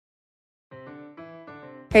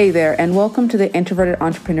Hey there, and welcome to the Introverted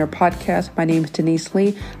Entrepreneur Podcast. My name is Denise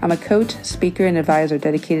Lee. I'm a coach, speaker, and advisor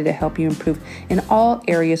dedicated to help you improve in all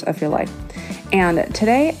areas of your life. And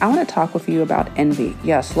today, I want to talk with you about envy.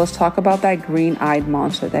 Yes, let's talk about that green-eyed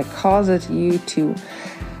monster that causes you to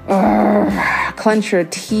clench your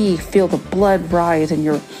teeth, feel the blood rise in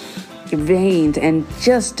your veins, and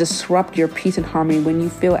just disrupt your peace and harmony when you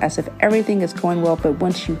feel as if everything is going well, but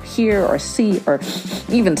once you hear or see or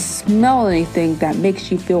even smell anything that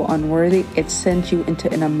makes you feel unworthy, it sends you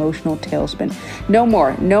into an emotional tailspin. No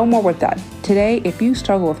more with that. Today, if you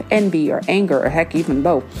struggle with envy or anger or heck, even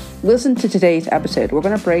both, listen to today's episode. We're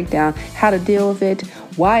going to break down how to deal with it,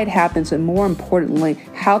 why it happens, and more importantly,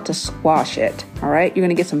 how to squash it. All right, you're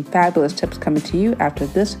going to get some fabulous tips coming to you after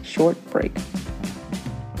this short break.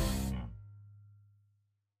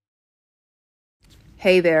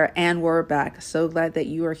 Hey there, and we're back. So glad that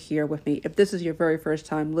you are here with me. If this is your very first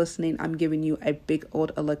time listening, I'm giving you a big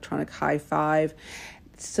old electronic high five.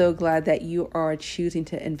 So glad that you are choosing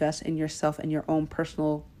to invest in yourself and your own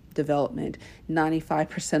personal development.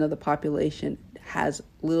 95% of the population has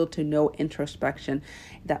little to no introspection.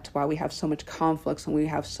 That's why we have so much conflicts and we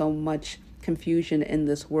have so much confusion in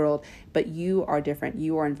this world, but you are different.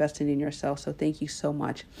 You are investing in yourself. So thank you so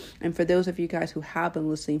much. And for those of you guys who have been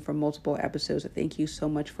listening for multiple episodes, thank you so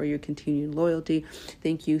much for your continued loyalty.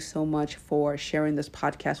 Thank you so much for sharing this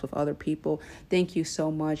podcast with other people. Thank you so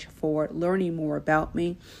much for learning more about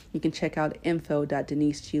me. You can check out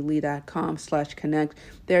info.deniseglee.com/connect.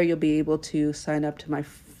 There you'll be able to sign up to my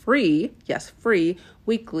free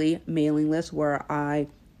weekly mailing list where I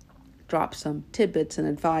drop some tidbits and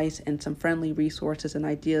advice and some friendly resources and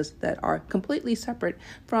ideas that are completely separate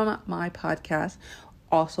from my podcast.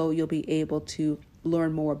 Also, you'll be able to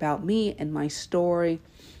learn more about me and my story.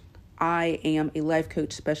 I am a life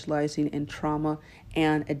coach specializing in trauma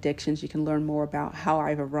and addictions. You can learn more about how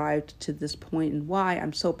I've arrived to this point and why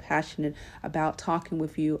I'm so passionate about talking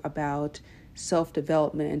with you about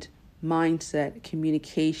self-development, mindset,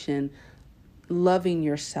 communication, loving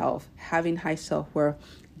yourself, having high self-worth,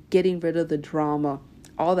 getting rid of the drama,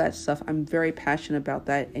 all that stuff. I'm very passionate about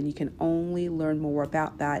that, and you can only learn more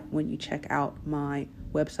about that when you check out my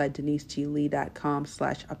website,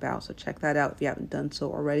 deniseglee.com/about. So check that out if you haven't done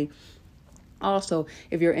so already. Also,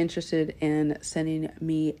 if you're interested in sending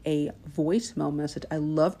me a voicemail message, I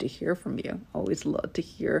love to hear from you. Always love to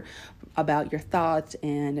hear about your thoughts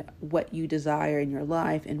and what you desire in your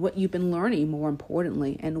life and what you've been learning, more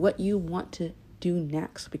importantly, and what you want to do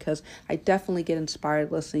next, because I definitely get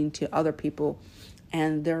inspired listening to other people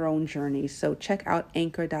and their own journeys. So check out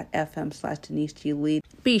anchor.fm/DeniseGlee.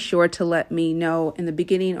 Be sure to let me know in the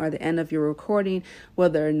beginning or the end of your recording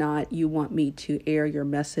whether or not you want me to air your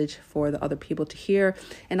message for the other people to hear.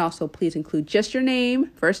 And also please include just your name,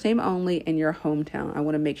 first name only, and your hometown. I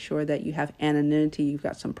want to make sure that you have anonymity, you've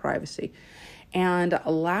got some privacy. And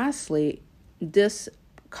lastly, this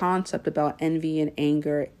concept about envy and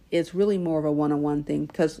anger is really more of a one-on-one thing,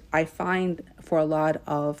 because I find for a lot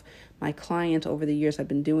of my clients over the years I've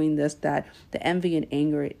been doing this, that the envy and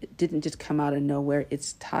anger didn't just come out of nowhere.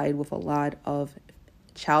 It's tied with a lot of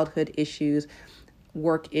childhood issues,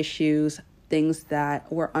 work issues, things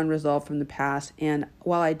that were unresolved from the past. And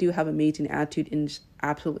while I do have amazing attitude and it's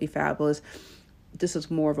absolutely fabulous, this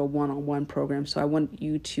is more of a one-on-one program. So I want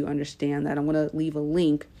you to understand that. I'm going to leave a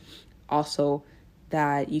link also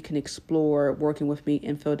that you can explore working with me,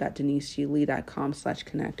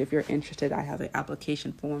 info.deniseglee.com/connect. If you're interested, I have an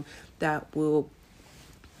application form that will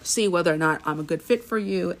see whether or not I'm a good fit for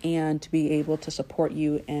you and to be able to support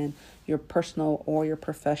you in your personal or your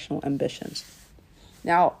professional ambitions.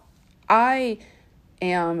 Now, I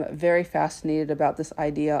am very fascinated about this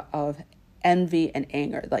idea of envy and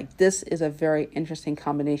anger. Like, this is a very interesting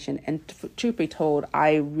combination. And truth be told,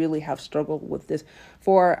 I really have struggled with this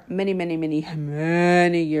for many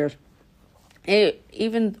years.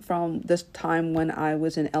 Even from this time when I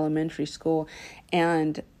was in elementary school.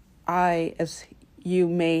 And I, as you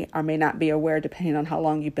may or may not be aware, depending on how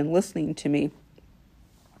long you've been listening to me,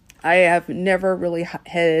 I have never really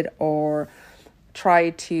hid or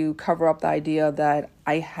tried to cover up the idea that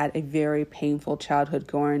I had a very painful childhood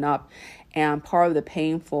growing up. And part of the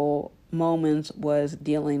painful moments was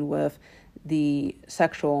dealing with the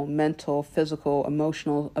sexual, mental, physical,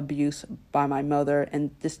 emotional abuse by my mother,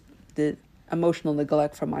 and the emotional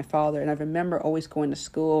neglect from my father. And I remember always going to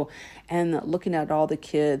school and looking at all the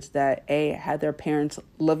kids that had their parents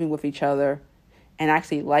living with each other and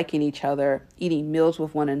actually liking each other, eating meals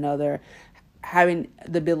with one another, having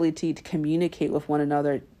the ability to communicate with one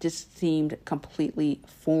another, just seemed completely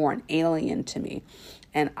foreign, alien to me.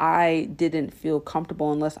 And I didn't feel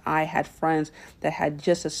comfortable unless I had friends that had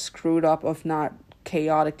just as screwed up, if not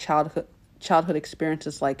chaotic childhood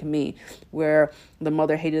experiences like me, where the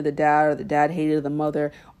mother hated the dad or the dad hated the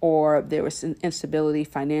mother, or there was instability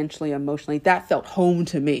financially, emotionally. That felt home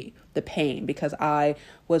to me, the pain, because I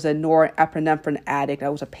was a norepinephrine addict. I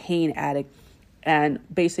was a pain addict. And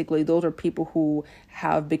basically, those are people who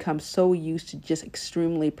have become so used to just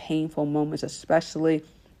extremely painful moments, especially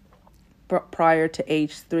prior to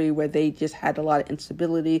age 3, where they just had a lot of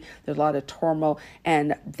instability, there's a lot of turmoil,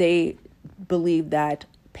 and they believe that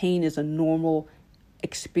pain is a normal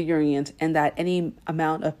experience and that any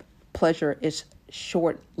amount of pleasure is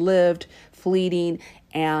short-lived, fleeting,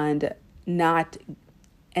 and not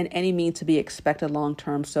and any means to be expected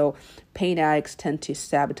long-term. So pain addicts tend to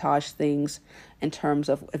sabotage things in terms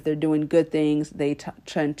of if they're doing good things, they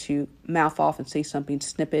tend to mouth off and say something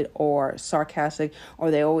snippet or sarcastic,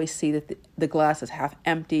 or they always see that the glass is half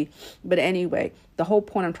empty. But anyway, the whole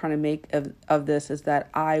point I'm trying to make of this is that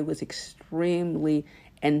I was extremely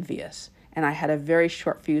envious, and I had a very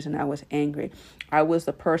short fuse, and I was angry. I was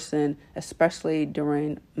the person, especially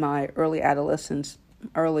during my early adolescence,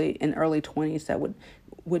 early 20s, that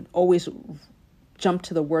would always jump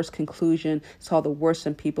to the worst conclusion, saw the worst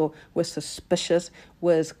in people, was suspicious,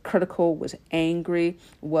 was critical, was angry,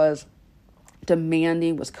 was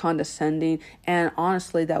demanding, was condescending. And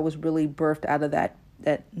honestly, that was really birthed out of that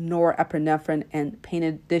norepinephrine and pain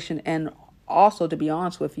addiction, and also, to be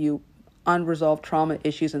honest with you, unresolved trauma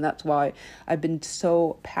issues. And that's why I've been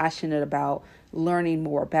so passionate about learning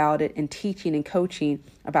more about it and teaching and coaching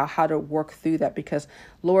about how to work through that, because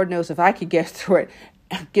Lord knows if I could get through it,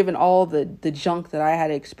 given all the junk that I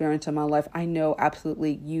had experienced in my life, I know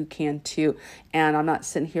absolutely you can too. And I'm not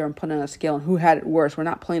sitting here and putting on a scale on who had it worse. We're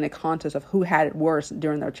not playing a contest of who had it worse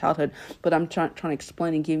during their childhood, but I'm trying to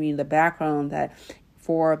explain and give you the background that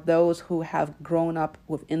for those who have grown up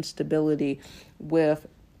with instability, with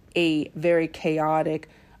a very chaotic,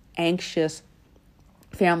 anxious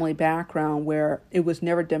family background where it was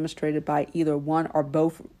never demonstrated by either one or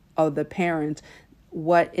both of the parents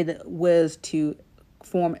what it was to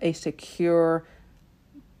form a secure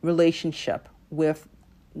relationship with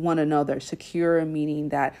one another. Secure meaning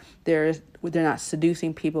that they're not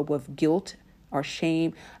seducing people with guilt or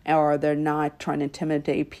shame, or they're not trying to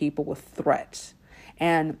intimidate people with threats.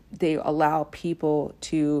 And they allow people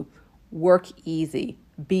to work easy,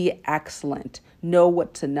 be excellent, know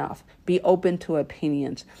what's enough, be open to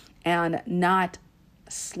opinions, and not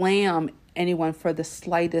slam anyone for the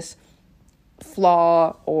slightest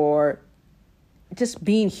flaw or just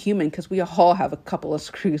being human, because we all have a couple of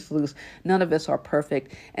screws loose. None of us are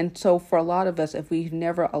perfect. And so for a lot of us, if we've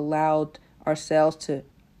never allowed ourselves to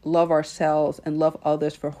love ourselves and love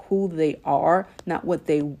others for who they are, not what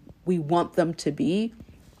we want them to be,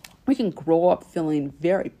 we can grow up feeling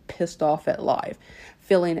very pissed off at life,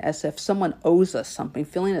 feeling as if someone owes us something,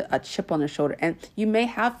 feeling a chip on their shoulder. And you may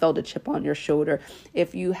have felt a chip on your shoulder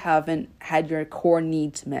if you haven't had your core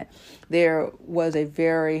needs met. There was a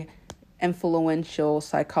very influential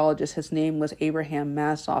psychologist. His name was Abraham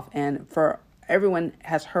Maslow. And for everyone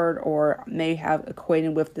has heard or may have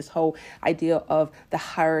equated with this whole idea of the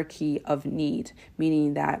hierarchy of needs,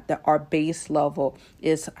 meaning that our base level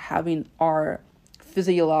is having our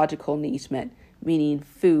physiological needs met, meaning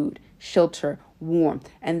food, shelter, warmth,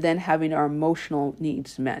 and then having our emotional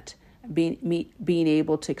needs met, being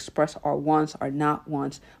able to express our wants, our not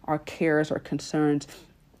wants, our cares, our concerns,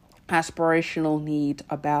 aspirational needs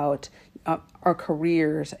about our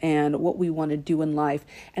careers and what we want to do in life.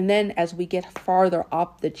 And then as we get farther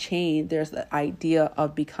up the chain, there's the idea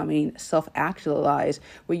of becoming self-actualized,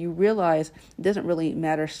 where you realize it doesn't really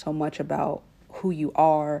matter so much about who you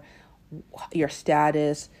are, your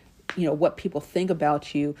status, what people think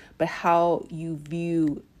about you, but how you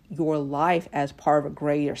view your life as part of a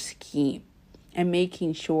greater scheme, and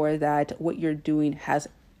making sure that what you're doing has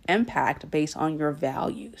impact based on your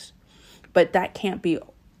values. But that can't be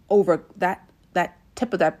over that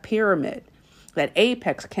tip of that pyramid. That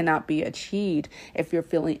apex cannot be achieved if you're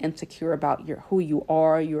feeling insecure about who you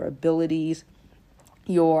are, your abilities,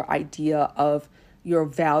 your idea of your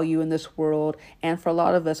value in this world. And for a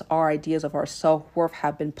lot of us, our ideas of our self-worth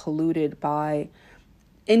have been polluted by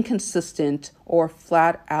inconsistent or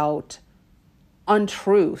flat out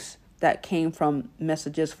untruths that came from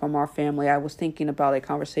messages from our family. I was thinking about a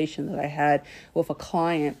conversation that I had with a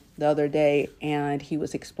client the other day, and he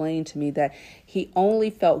was explaining to me that he only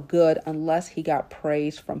felt good unless he got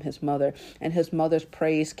praise from his mother, and his mother's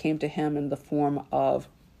praise came to him in the form of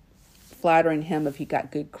flattering him if he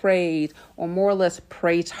got good grades, or more or less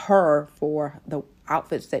praise her for the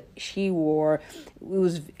outfits that she wore.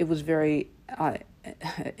 It was very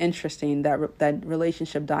interesting, that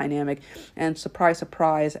relationship dynamic. And surprise,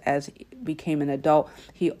 surprise, as he became an adult,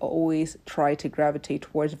 he always tried to gravitate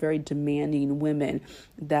towards very demanding women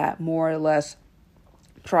that more or less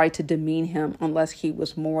tried to demean him unless he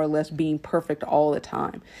was more or less being perfect all the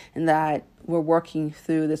time. And that we're working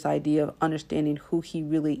through this idea of understanding who he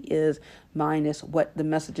really is minus what the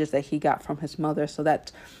messages that he got from his mother. So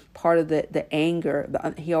that's part of the anger.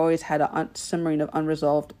 He always had a simmering of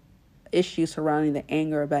unresolved issues surrounding the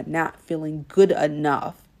anger about not feeling good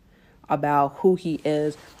enough about who he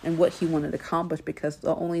is and what he wanted to accomplish, because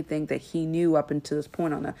the only thing that he knew up until this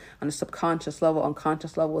point on a subconscious level,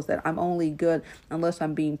 unconscious level, is that I'm only good unless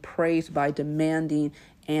I'm being praised by demanding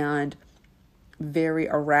and very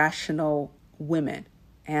irrational women.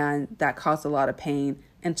 And that caused a lot of pain.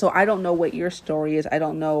 And so I don't know what your story is. I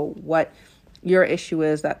don't know what your issue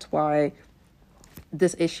is. That's why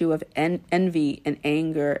this issue of envy and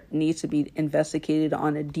anger needs to be investigated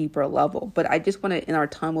on a deeper level. But I just want to, in our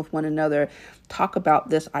time with one another, talk about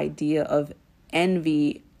this idea of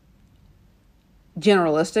envy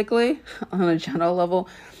generalistically, on a general level,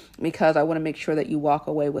 because I want to make sure that you walk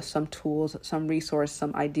away with some tools, some resource,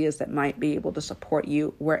 some ideas that might be able to support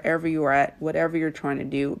you wherever you are at, whatever you're trying to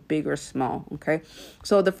do, big or small. Okay.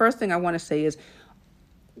 So the first thing I want to say is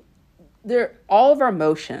all of our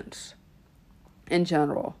emotions in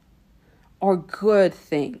general are good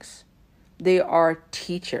things. They are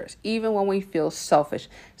teachers. Even when we feel selfish,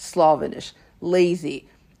 slavish, lazy,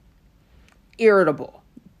 irritable,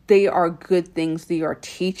 they are good things. They are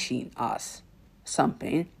teaching us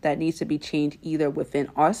something that needs to be changed either within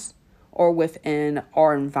us or within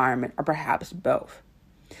our environment, or perhaps both.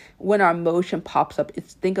 When our emotion pops up,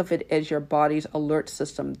 think of it as your body's alert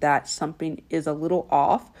system that something is a little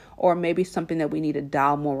off, or maybe something that we need to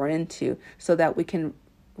dial more into so that we can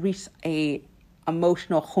reach a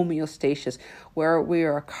emotional homeostasis where we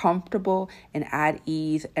are comfortable and at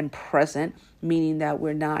ease and present, meaning that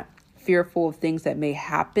we're not fearful of things that may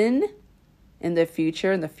happen in the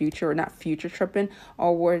future, we're not future tripping,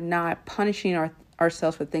 or we're not punishing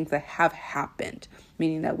ourselves for things that have happened,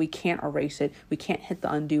 meaning that we can't erase it, we can't hit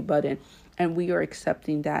the undo button, and we are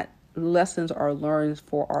accepting that lessons are learned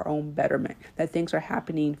for our own betterment, that things are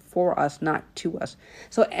happening for us, not to us.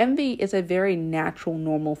 So envy is a very natural,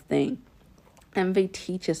 normal thing. Envy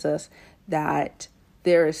teaches us that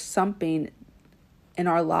there is something in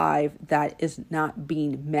our life that is not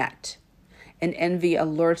being met. And envy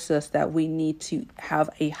alerts us that we need to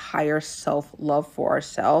have a higher self-love for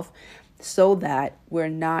ourselves so that we're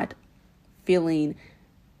not feeling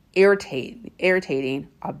irritating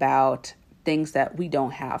about things that we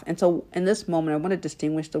don't have. And so in this moment, I want to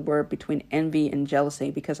distinguish the word between envy and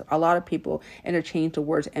jealousy, because a lot of people interchange the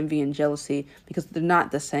words envy and jealousy because they're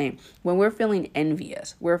not the same. When we're feeling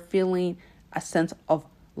envious, we're feeling a sense of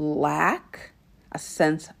lack, a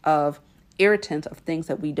sense of irritants of things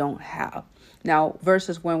that we don't have. Now,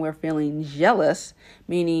 versus when we're feeling jealous,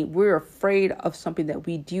 meaning we're afraid of something that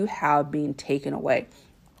we do have being taken away.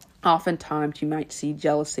 Oftentimes, you might see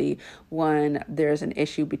jealousy when there's an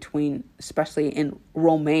issue between, especially in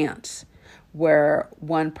romance, where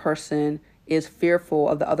one person is fearful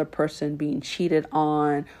of the other person being cheated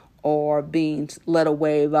on or being led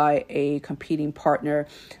away by a competing partner,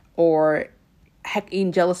 or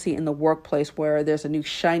in jealousy in the workplace where there's a new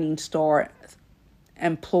shining star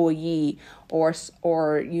employee,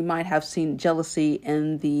 or you might have seen jealousy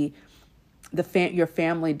in your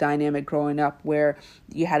family dynamic growing up, where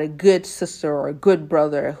you had a good sister or a good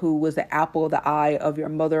brother who was the apple of the eye of your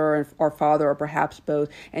mother or father, or perhaps both,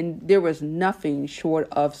 and there was nothing short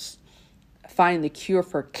of finding the cure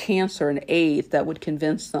for cancer and AIDS that would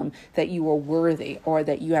convince them that you were worthy, or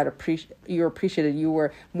that you had you were appreciated, you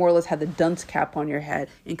were more or less had the dunce cap on your head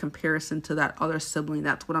in comparison to that other sibling.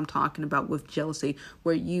 That's what I'm talking about with jealousy,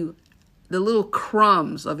 where the little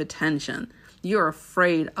crumbs of attention, you're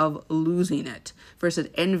afraid of losing it. Versus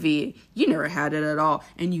envy, you never had it at all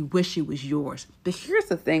and you wish it was yours. But here's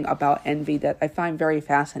the thing about envy that I find very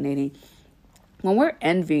fascinating. When we're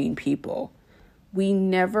envying people, we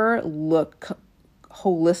never look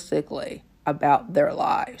holistically about their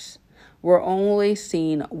lives. We're only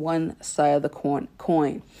seeing one side of the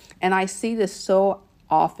coin. And I see this so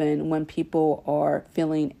often when people are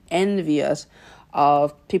feeling envious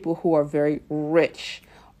of people who are very rich,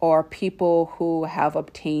 or people who have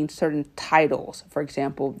obtained certain titles. For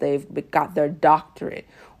example, they've got their doctorate,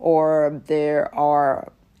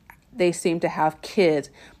 or they seem to have kids,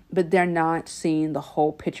 but they're not seeing the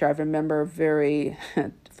whole picture. I remember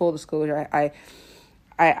full disclosure,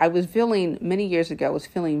 I was feeling, many years ago, I was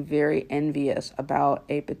feeling very envious about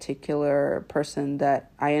a particular person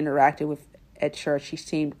that I interacted with at church. She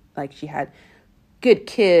seemed like she had good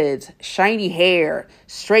kids, shiny hair,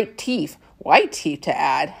 straight teeth, white teeth to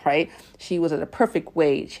add, right? She was at a perfect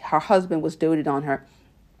weight. Her husband was doted on her.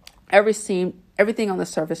 Everything on the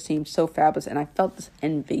surface seemed so fabulous, and I felt this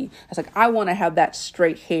envy. I was like, I want to have that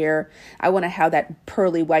straight hair. I want to have that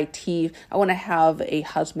pearly white teeth. I want to have a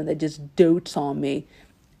husband that just dotes on me,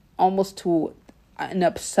 almost to an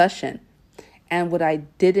obsession. And what I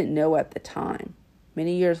didn't know at the time,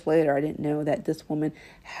 many years later, I didn't know that this woman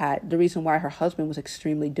had, the reason why her husband was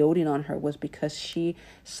extremely doting on her was because she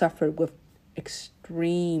suffered with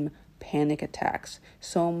extreme panic attacks,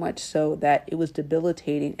 so much so that it was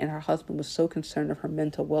debilitating, and her husband was so concerned of her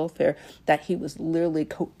mental welfare that he was literally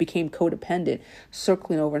became codependent,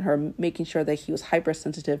 circling over her, making sure that he was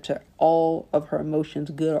hypersensitive to all of her emotions,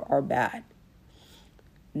 good or bad.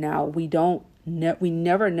 Now, we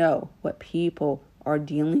never know what people are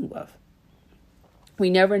dealing with. We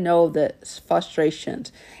never know the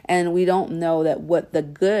frustrations, and we don't know that what the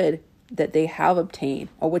good that they have obtained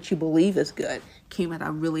or what you believe is good came at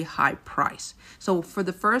a really high price. So for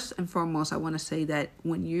the first and foremost, I want to say that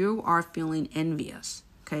when you are feeling envious,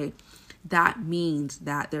 okay, that means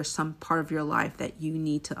that there's some part of your life that you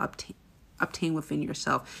need to obtain within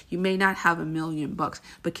yourself. You may not have $1 million,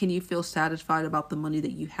 but can you feel satisfied about the money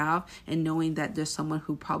that you have and knowing that there's someone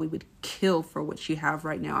who probably would kill for what you have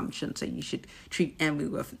right now? I shouldn't say you should treat envy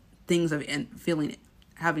with things of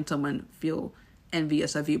having someone feel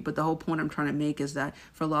envious of you, but the whole point I'm trying to make is that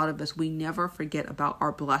for a lot of us, we never forget about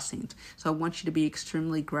our blessings. So I want you to be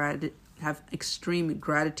have extreme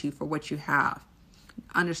gratitude for what you have,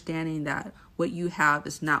 understanding that what you have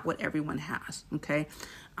is not what everyone has. Okay.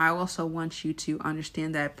 I also want you to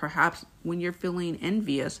understand that perhaps when you're feeling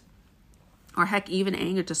envious, or heck, even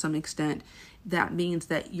anger to some extent, that means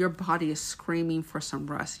that your body is screaming for some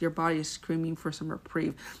rest. Your body is screaming for some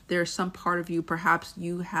reprieve. There's some part of you, perhaps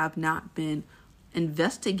you have not been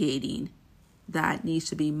investigating, that needs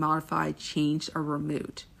to be modified, changed, or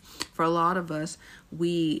removed. For a lot of us,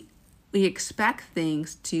 we expect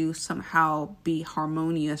things to somehow be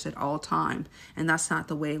harmonious at all times, and that's not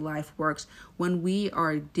the way life works. When we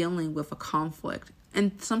are dealing with a conflict,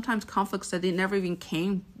 and sometimes conflicts that it never even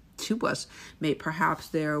came to us, perhaps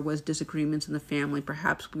there was disagreements in the family,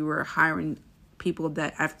 perhaps we were hiring people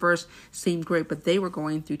that at first seemed great, but they were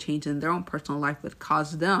going through changes in their own personal life that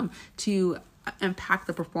caused them to impact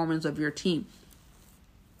the performance of your team.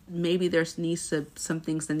 Maybe there's some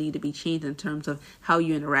things that need to be changed in terms of how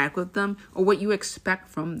you interact with them or what you expect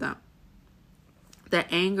from them. That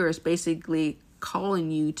anger is basically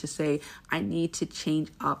calling you to say, I need to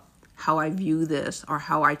change up how I view this or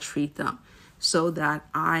how I treat them so that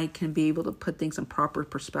I can be able to put things in proper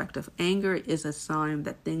perspective. Anger is a sign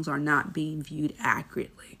that things are not being viewed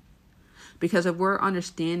accurately. Because if we're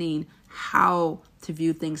understanding how to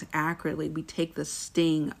view things accurately, we take the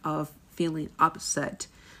sting of feeling upset,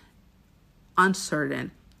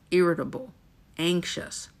 uncertain, irritable,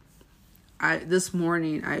 anxious. This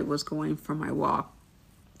morning I was going for my walk,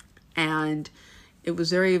 and it was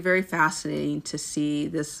very, very fascinating to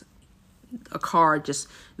see a car just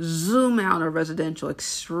zoom out of residential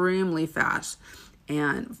extremely fast.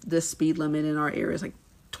 And the speed limit in our area is like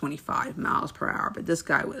 25 miles per hour, but this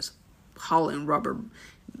guy was hauling rubber,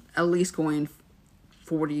 at least going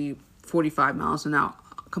 40, 45 miles an hour,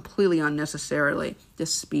 completely unnecessarily,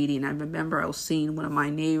 just speeding. I remember I was seeing one of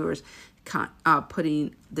my neighbors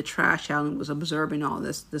putting the trash out and was observing all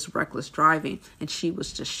this reckless driving, and she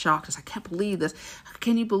was just shocked. I was like, I can't believe this.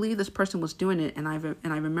 Can you believe this person was doing it? And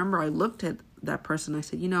I remember I looked at that person. I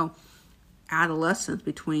said, adolescents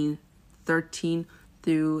between 13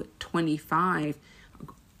 through 25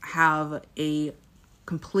 have a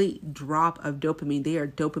complete drop of dopamine. They are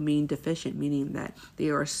dopamine deficient, meaning that they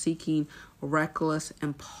are seeking reckless,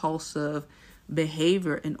 impulsive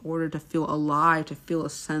behavior in order to feel alive, to feel a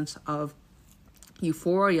sense of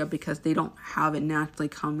euphoria, because they don't have it naturally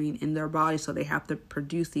coming in their body, so they have to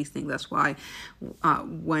produce these things. That's why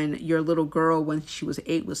when your little girl, when she was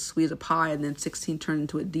 8, was sweet as a pie, and then 16 turned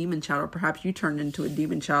into a demon child, or perhaps you turned into a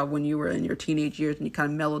demon child when you were in your teenage years and you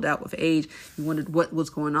kind of mellowed out with age, you wondered what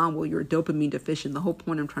was going on. Well, you're dopamine deficient. The whole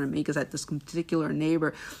point I'm trying to make is that this particular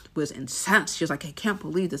neighbor was incensed. She was like, I can't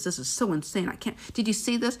believe this. This is so insane. Did you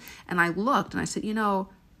see this? And I looked and I said,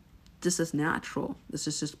 this is natural. This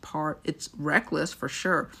is just it's reckless for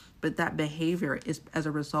sure, but that behavior is as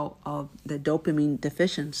a result of the dopamine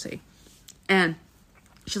deficiency. And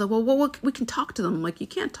she's like, well, we can talk to them. I'm like, you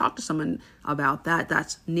can't talk to someone about that.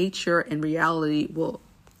 That's nature, and reality will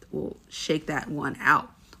will shake that one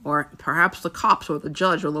out. Or perhaps the cops or the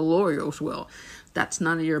judge or the lawyers will. That's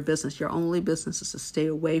none of your business. Your only business is to stay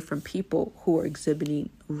away from people who are exhibiting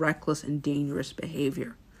reckless and dangerous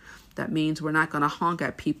behavior. That means we're not going to honk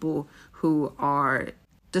at people who are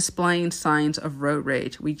displaying signs of road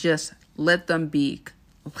rage. We just let them be.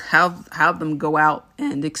 Have them go out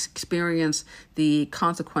and experience the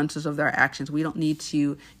consequences of their actions. We don't need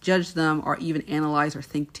to judge them or even analyze or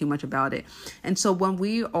think too much about it. And so when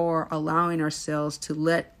we are allowing ourselves to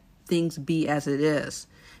let things be as it is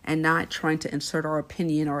and not trying to insert our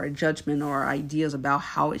opinion or a judgment or ideas about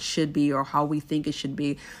how it should be or how we think it should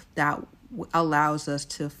be, that allows us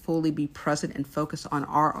to fully be present and focus on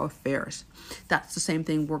our affairs. That's the same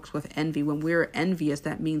thing works with envy. When we're envious,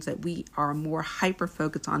 that means that we are more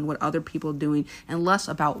hyper-focused on what other people are doing and less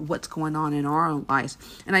about what's going on in our own lives.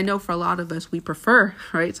 And I know for a lot of us, we prefer,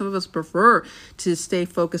 right? Some of us prefer to stay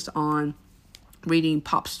focused on reading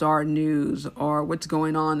pop star news or what's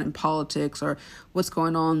going on in politics or what's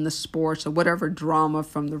going on in the sports or whatever drama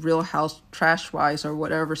from the Real House Trashwives or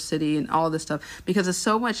whatever city and all this stuff, because it's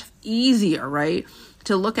so much easier, right,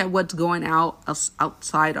 to look at what's going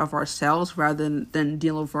outside of ourselves rather than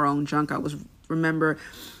deal with our own junk. Remember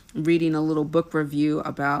reading a little book review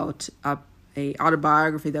about a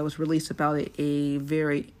autobiography that was released about a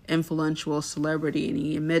very influential celebrity, and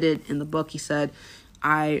he admitted in the book, he said,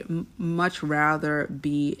 I much rather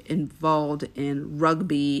be involved in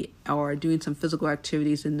rugby or doing some physical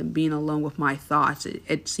activities than being alone with my thoughts.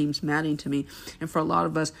 It seems maddening to me. And for a lot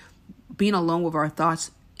of us, being alone with our thoughts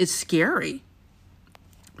is scary.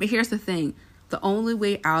 But here's the thing. The only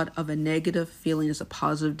way out of a negative feeling is a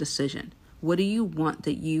positive decision. What do you want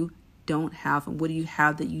that you don't have? And what do you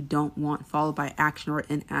have that you don't want? Followed by action or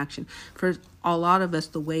inaction. For a lot of us,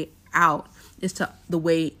 the way out is to the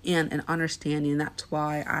way in and understanding. That's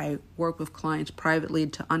why I work with clients privately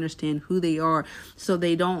to understand who they are, so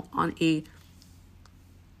they don't on a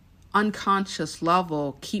unconscious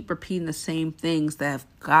level keep repeating the same things that have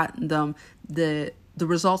gotten them the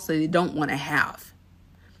results that they don't want to have.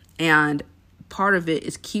 And part of it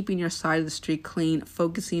is keeping your side of the street clean,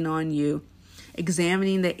 focusing on you,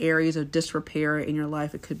 examining the areas of disrepair in your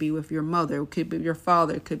life. It could be with your mother, it could be with your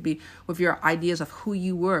father, it could be with your ideas of who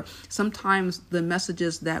you were. Sometimes the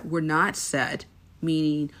messages that were not said,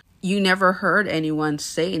 meaning you never heard anyone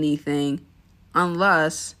say anything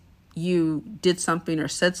unless you did something or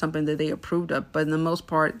said something that they approved of, but in the most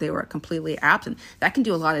part, they were completely absent. That can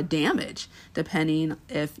do a lot of damage, depending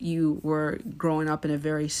if you were growing up in a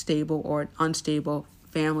very stable or unstable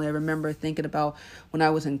family. I remember thinking about when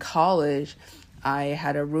I was in college, I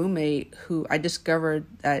had a roommate who I discovered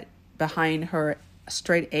that behind her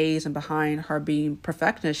straight A's and behind her being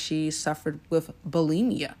perfectionist, she suffered with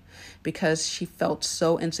bulimia because she felt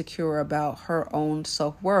so insecure about her own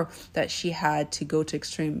self-worth that she had to go to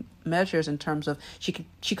extreme measures in terms of she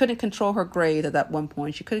couldn't control her grades at that one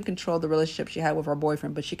point. She couldn't control the relationship she had with her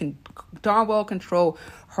boyfriend, but she can darn well control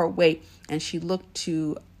her weight. And she looked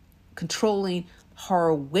to controlling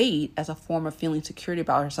her weight as a form of feeling security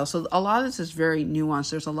about herself. So a lot of this is very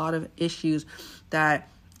nuanced. There's a lot of issues that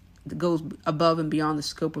goes above and beyond the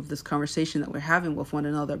scope of this conversation that we're having with one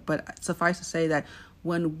another. But suffice to say that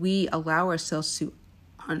when we allow ourselves to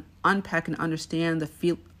unpack and understand the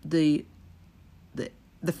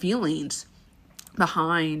feelings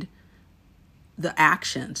behind the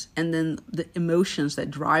actions and then the emotions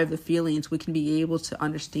that drive the feelings, we can be able to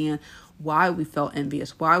understand why we felt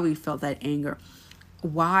envious, why we felt that anger,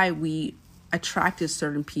 why we attracted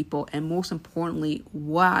certain people, and most importantly,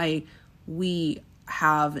 why we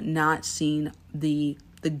have not seen the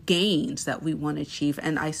gains that we want to achieve.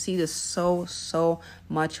 And I see this so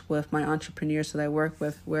much with my entrepreneurs that I work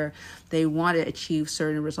with, where they want to achieve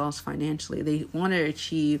certain results financially. They want to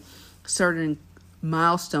achieve certain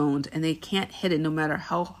milestones, and they can't hit it no matter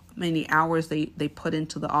how many hours they put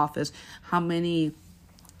into the office, how many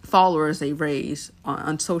followers they raise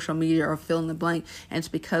on social media or fill in the blank. And it's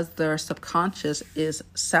because their subconscious is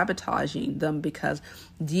sabotaging them, because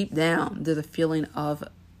deep down there's a feeling of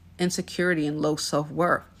insecurity and low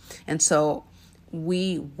self-worth. And so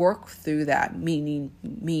we work through that, meaning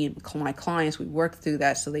me and my clients, we work through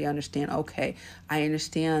that so they understand, okay, I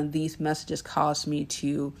understand these messages cause me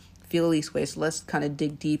to feel these ways. Let's kind of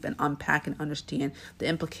dig deep and unpack and understand the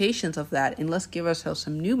implications of that. And let's give ourselves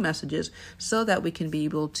some new messages so that we can be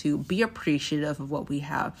able to be appreciative of what we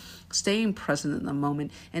have, staying present in the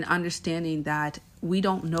moment, and understanding that we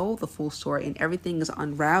don't know the full story and everything is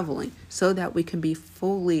unraveling, so that we can be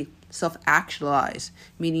fully self-actualized,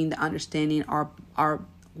 meaning the understanding our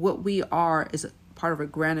what we are is part of a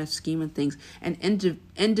grander scheme of things, and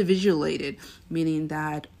individuated, meaning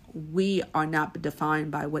that we are not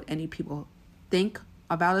defined by what any people think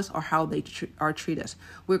about us or how they treat us.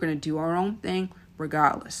 We're going to do our own thing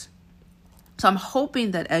regardless. So I'm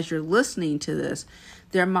hoping that as you're listening to this,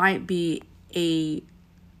 there might be an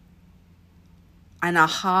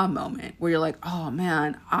aha moment where you're like, oh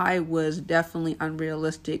man, I was definitely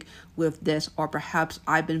unrealistic with this, or perhaps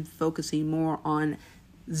I've been focusing more on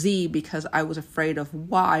Z because I was afraid of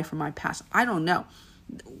Y from my past. I don't know.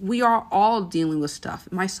 We are all dealing with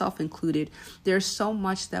stuff, myself included. There's so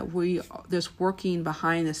much that there's working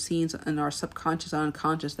behind the scenes in our subconscious and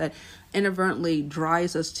unconscious that inadvertently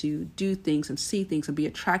drives us to do things and see things and be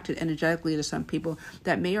attracted energetically to some people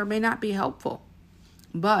that may or may not be helpful.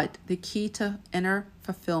 But the key to inner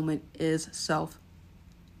fulfillment is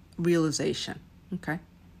self-realization. Okay.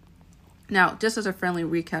 Now, just as a friendly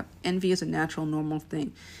recap, envy is a natural, normal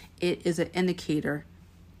thing. It is an indicator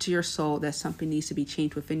to your soul that something needs to be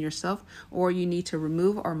changed within yourself, or you need to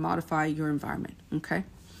remove or modify your environment. Okay.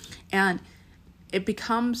 And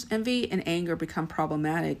envy and anger become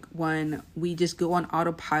problematic when we just go on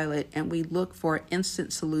autopilot and we look for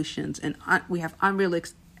instant solutions, and we have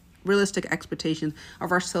unrealistic expectations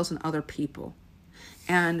of ourselves and other people.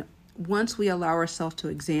 And once we allow ourselves to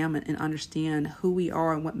examine and understand who we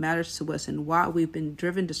are and what matters to us and why we've been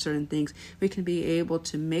driven to certain things, we can be able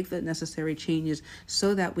to make the necessary changes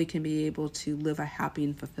so that we can be able to live a happy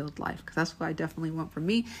and fulfilled life. Because that's what I definitely want for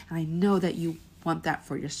me. And I know that you want that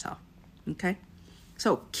for yourself. Okay?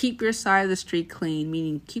 So keep your side of the street clean,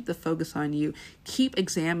 meaning keep the focus on you. Keep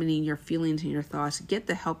examining your feelings and your thoughts. Get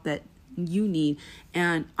the help that you need,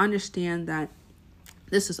 and understand that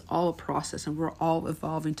this is all a process and we're all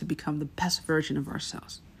evolving to become the best version of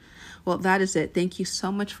ourselves. Well, that is it. Thank you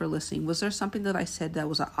so much for listening. Was there something that I said that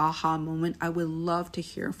was an aha moment? I would love to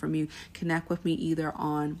hear from you. Connect with me either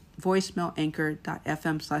on voicemail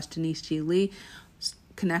anchor.fm/Denise G. Lee.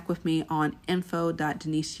 Connect with me on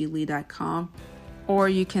info.deniseglee.com. Or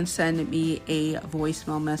you can send me a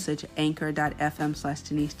voicemail message,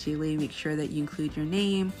 anchor.fm/Denise G. Lee. Make sure that you include your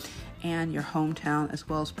name and your hometown, as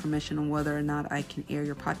well as permission on whether or not I can air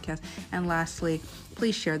your podcast. And lastly,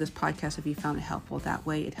 please share this podcast if you found it helpful. That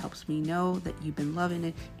way it helps me know that you've been loving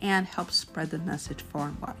it and helps spread the message far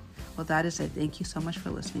and wide. Well, that is it. Thank you so much for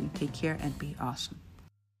listening. Take care and be awesome.